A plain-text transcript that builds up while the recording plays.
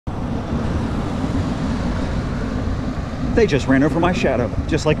They just ran over my shadow,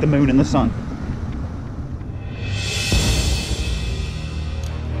 just like the moon and the sun.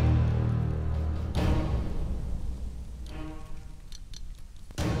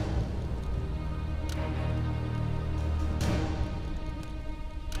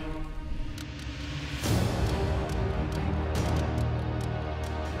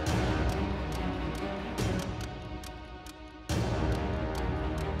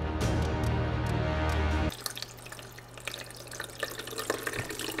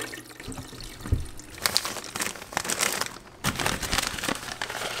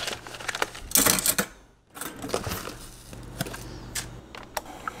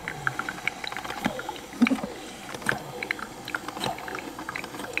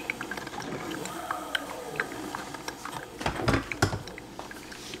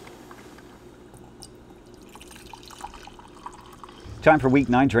 Time for week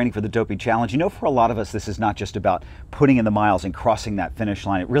 9 training for the Dopey Challenge. You know, for a lot of us, this is not just about putting in the miles and crossing that finish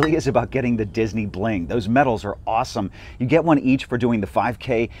line. It really is about getting the Disney bling. Those medals are awesome. You get one each for doing the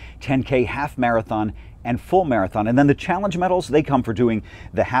 5K, 10K, half marathon, and full marathon. And then the challenge medals, they come for doing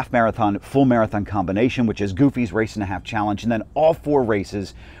the half marathon, full marathon combination, which is Goofy's Race and a Half Challenge, and then all 4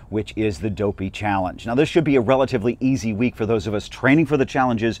 races, which is the Dopey Challenge. Now, this should be a relatively easy week for those of us training for the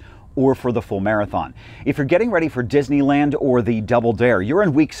challenges or for the full marathon. If you're getting ready for Disneyland or the Double Dare, you're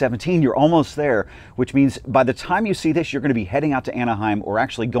in week 17, you're almost there, which means by the time you see this, you're going to be heading out to Anaheim or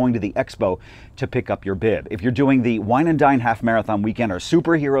actually going to the expo to pick up your bib. If you're doing the Wine and Dine half marathon weekend or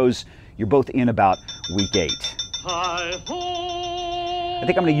Superheroes, you're both in about week 8. I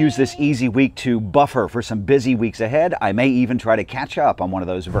think I'm going to use this easy week to buffer for some busy weeks ahead. I may even try to catch up on one of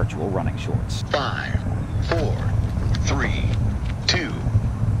those virtual running shorts. 5, 4, 3, 2,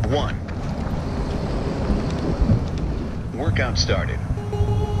 1. Workout started.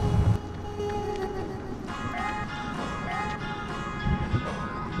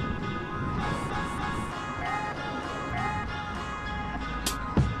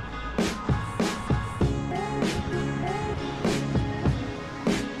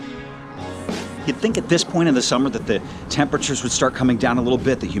 You'd think at this point in the summer that the temperatures would start coming down a little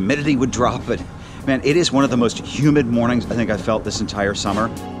bit, the humidity would drop, but man, it is one of the most humid mornings I think I've felt this entire summer.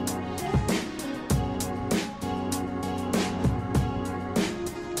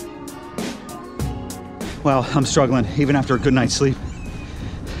 Wow, I'm struggling, even after a good night's sleep.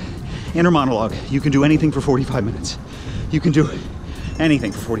 Inner monologue, you can do anything for 45 minutes. You can do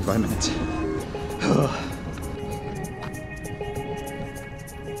anything for 45 minutes.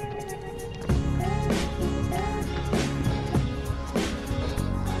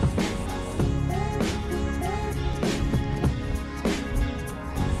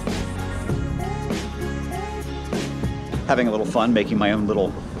 Having a little fun making my own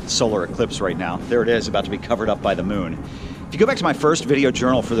little solar eclipse right now. There it is, about to be covered up by the moon. If you go back to my first video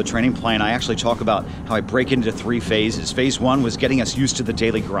journal for the training plan, I actually talk about how I break into 3 phases. Phase 1 was getting us used to the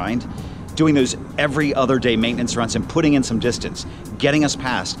daily grind, doing those every other day maintenance runs and putting in some distance, getting us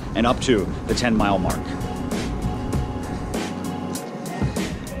past and up to the 10-mile mark.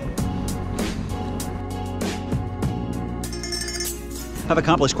 I've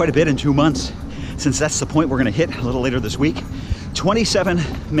accomplished quite a bit in 2 months, since that's the point we're going to hit a little later this week. 27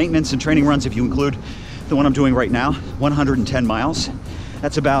 maintenance and training runs if you include the one I'm doing right now, 110 miles.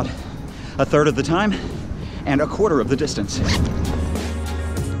 That's about a third of the time and a quarter of the distance.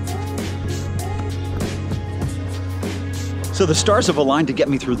 So the stars have aligned to get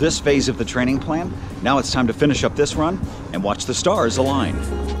me through this phase of the training plan. Now it's time to finish up this run and watch the stars align.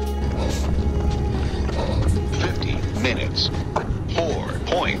 50 minutes,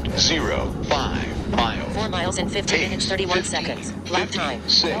 4.05 miles. 4 miles in 50 minutes, 31 seconds. Lap time,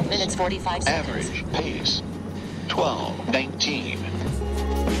 12 minutes, 45 seconds. Average pace, 12:19.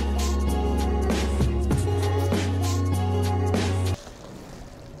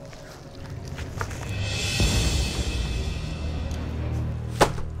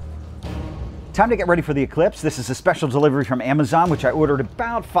 Time to get ready for the Eclipse. This is a special delivery from Amazon, which I ordered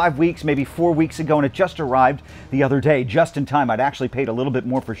about 5 weeks, maybe 4 weeks ago, and it just arrived the other day, just in time. I'd actually paid a little bit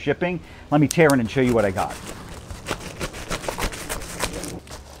more for shipping. Let me tear in and show you what I got.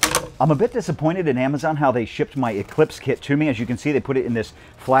 I'm a bit disappointed in Amazon how they shipped my Eclipse kit to me. As you can see, they put it in this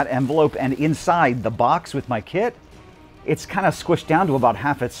flat envelope, and inside the box with my kit, it's kind of squished down to about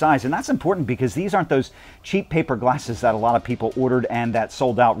half its size, and that's important because these aren't those cheap paper glasses that a lot of people ordered and that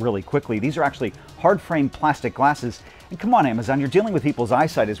sold out really quickly. These are actually hard frame plastic glasses. And come on, Amazon, you're dealing with people's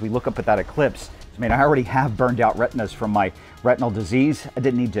eyesight as we look up at that Eclipse. I mean, I already have burned out retinas from my retinal disease. I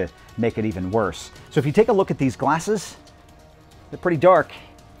didn't need to make it even worse. So if you take a look at these glasses, they're pretty dark.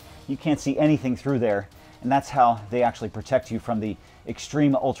 You can't see anything through there. and that's how they actually protect you from the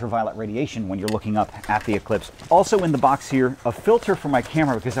extreme ultraviolet radiation when you're looking up at the eclipse. Also in the box here, a filter for my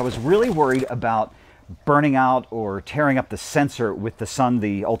camera because I was really worried about burning out or tearing up the sensor with the sun,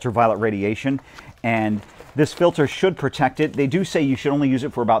 the ultraviolet radiation, and this filter should protect it. They do say you should only use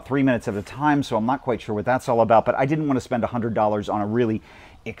it for about 3 minutes at a time, so I'm not quite sure what that's all about, but I didn't want to spend $100 on a really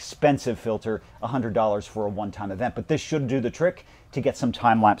expensive filter, $100 for a one-time event, but this should do the trick to get some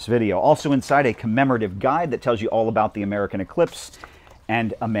time-lapse video. Also inside, a commemorative guide that tells you all about the American eclipse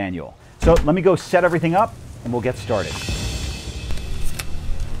and a manual. So let me go set everything up and we'll get started.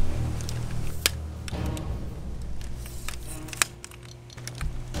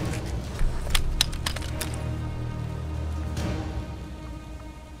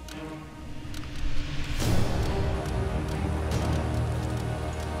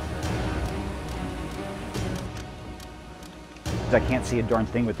 I can't see a darn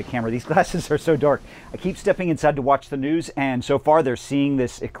thing with the camera. These glasses are so dark. I keep stepping inside to watch the news, and so far they're seeing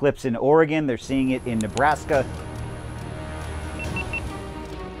this eclipse in Oregon, they're seeing it in Nebraska.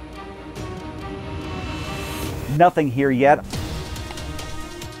 Nothing here yet.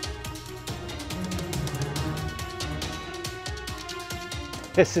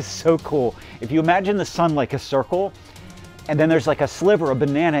 This is so cool. If you imagine the sun like a circle, and then there's like a sliver, a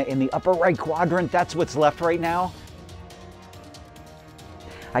banana in the upper right quadrant, that's what's left right now.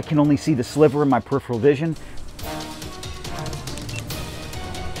 I can only see the sliver in my peripheral vision.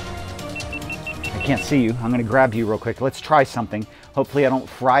 I can't see you. I'm going to grab you real quick. Let's try something. Hopefully I don't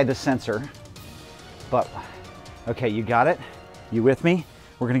fry the sensor. But, okay, you got it? You with me?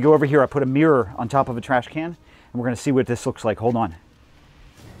 We're going to go over here. I put a mirror on top of a trash can, and we're going to see what this looks like. Hold on.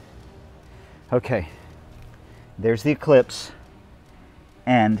 Okay. There's the eclipse,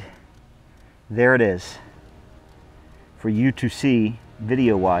 and there it is for you to see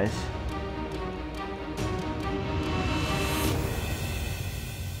video-wise.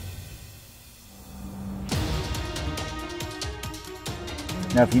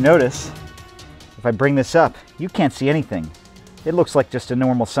 Now if you notice, if I bring this up, you can't see anything. It looks like just a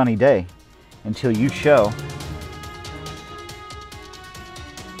normal sunny day until you show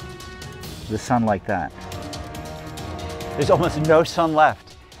the sun like that. There's almost no sun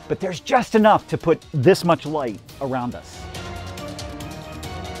left, but there's just enough to put this much light around us.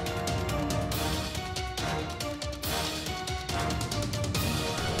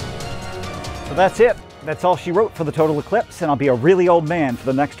 So that's it. That's all she wrote for the total eclipse, and I'll be a really old man for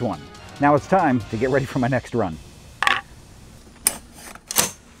the next one. Now it's time to get ready for my next run.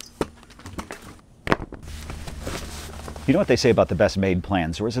 You know what they say about the best made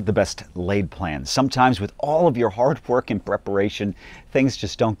plans, or is it the best laid plans? Sometimes with all of your hard work and preparation, things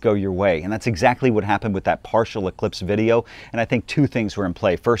just don't go your way. And that's exactly what happened with that partial eclipse video. And I think two things were in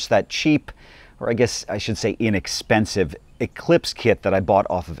play. First, that cheap, or I guess I should say inexpensive, Eclipse kit that I bought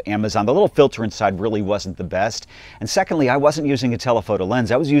off of Amazon. The little filter inside really wasn't the best. And secondly, I wasn't using a telephoto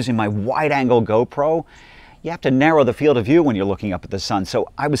lens. I was using my wide-angle GoPro. You have to narrow the field of view when you're looking up at the sun. So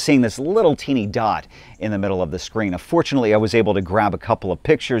I was seeing this little teeny dot in the middle of the screen. Fortunately, I was able to grab a couple of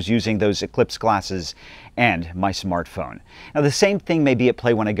pictures using those Eclipse glasses and my smartphone. Now, the same thing may be at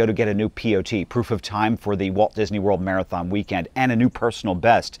play when I go to get a new POT, proof of time for the Walt Disney World Marathon weekend, and a new personal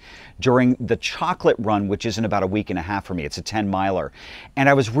best during the chocolate run, which is in about a week and a half for me. It's a 10-miler. And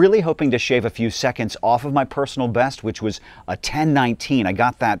I was really hoping to shave a few seconds off of my personal best, which was a 10:19. I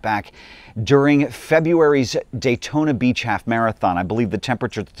got that back during February's Daytona Beach half marathon. I believe the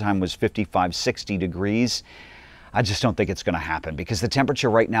temperature at the time was 55, 60 degrees. I just don't think it's going to happen because the temperature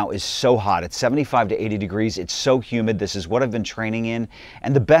right now is so hot. It's 75 to 80 degrees. It's so humid. This is what I've been training in.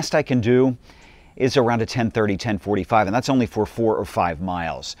 And the best I can do is around a 10:30, 10:45, and that's only for 4 or 5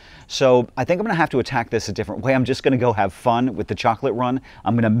 miles. So I think I'm going to have to attack this a different way. I'm just going to go have fun with the chocolate run.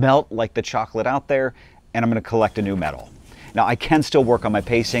 I'm going to melt like the chocolate out there, and I'm going to collect a new medal. Now, I can still work on my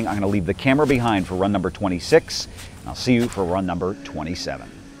pacing. I'm going to leave the camera behind for run number 26, and I'll see you for run number 27.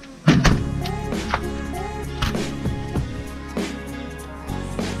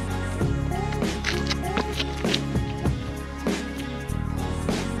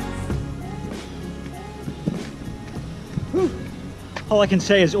 All I can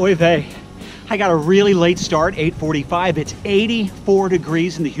say is oy vey. I got a really late start, 8:45. It's 84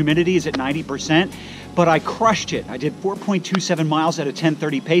 degrees and the humidity is at 90%, but I crushed it. I did 4.27 miles at a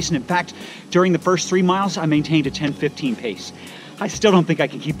 10:30 pace, and in fact, during the first 3 miles, I maintained a 10:15 pace. I still don't think I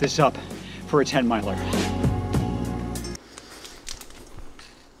can keep this up for a 10-miler.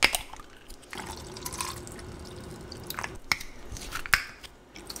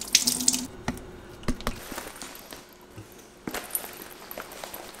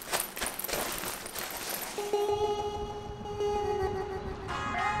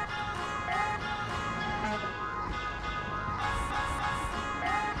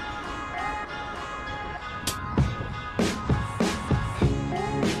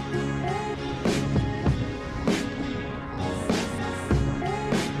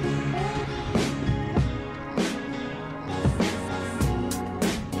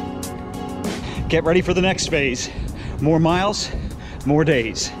 Get ready for the next phase. More miles, more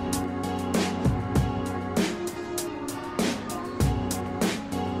days.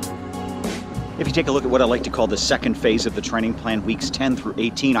 If you take a look at what I like to call the second phase of the training plan, weeks 10 through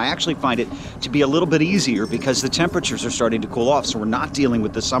 18, I actually find it to be a little bit easier because the temperatures are starting to cool off, so we're not dealing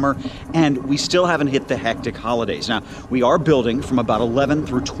with the summer, and we still haven't hit the hectic holidays. Now, we are building from about 11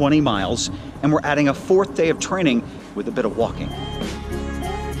 through 20 miles, and we're adding a 4th day of training with a bit of walking.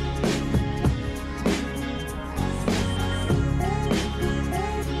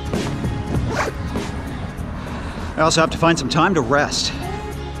 I also have to find some time to rest.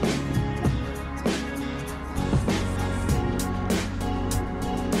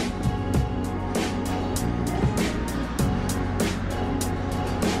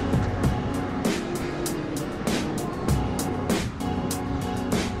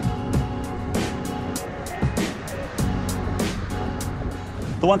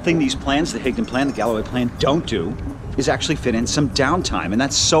 The one thing these plans, the Higdon plan, the Galloway plan, don't do is actually fit in some downtime. And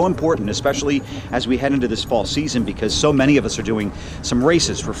that's so important, especially as we head into this fall season, because so many of us are doing some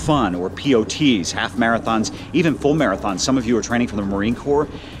races for fun, or POTs, half marathons, even full marathons. Some of you are training for the Marine Corps.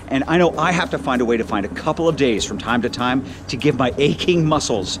 And I know I have to find a way to find a couple of days from time to time to give my aching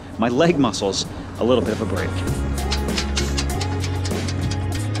muscles, my leg muscles, a little bit of a break.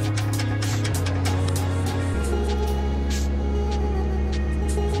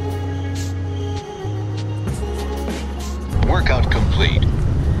 Workout complete.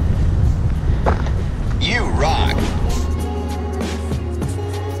 You rock.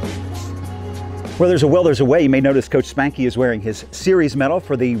 Where there's a will, there's a way. You may notice Coach Spanky is wearing his series medal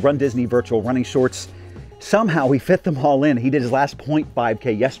for the Run Disney virtual running shorts. Somehow we fit them all in. He did his last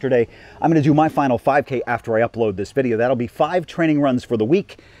 0.5K yesterday. I'm going to do my final 5K after I upload this video. That'll be 5 training runs for the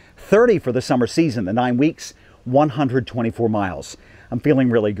week, 30 for the summer season, the 9 weeks, 124 miles. I'm feeling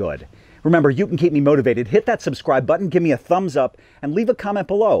really good. Remember, you can keep me motivated. Hit that subscribe button, give me a thumbs up, and leave a comment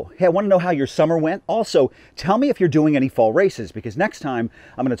below. Hey, I want to know how your summer went. Also, tell me if you're doing any fall races, because next time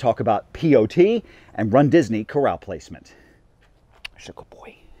I'm going to talk about POT and Run Disney corral placement. Sugar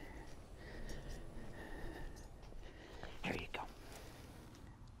boy.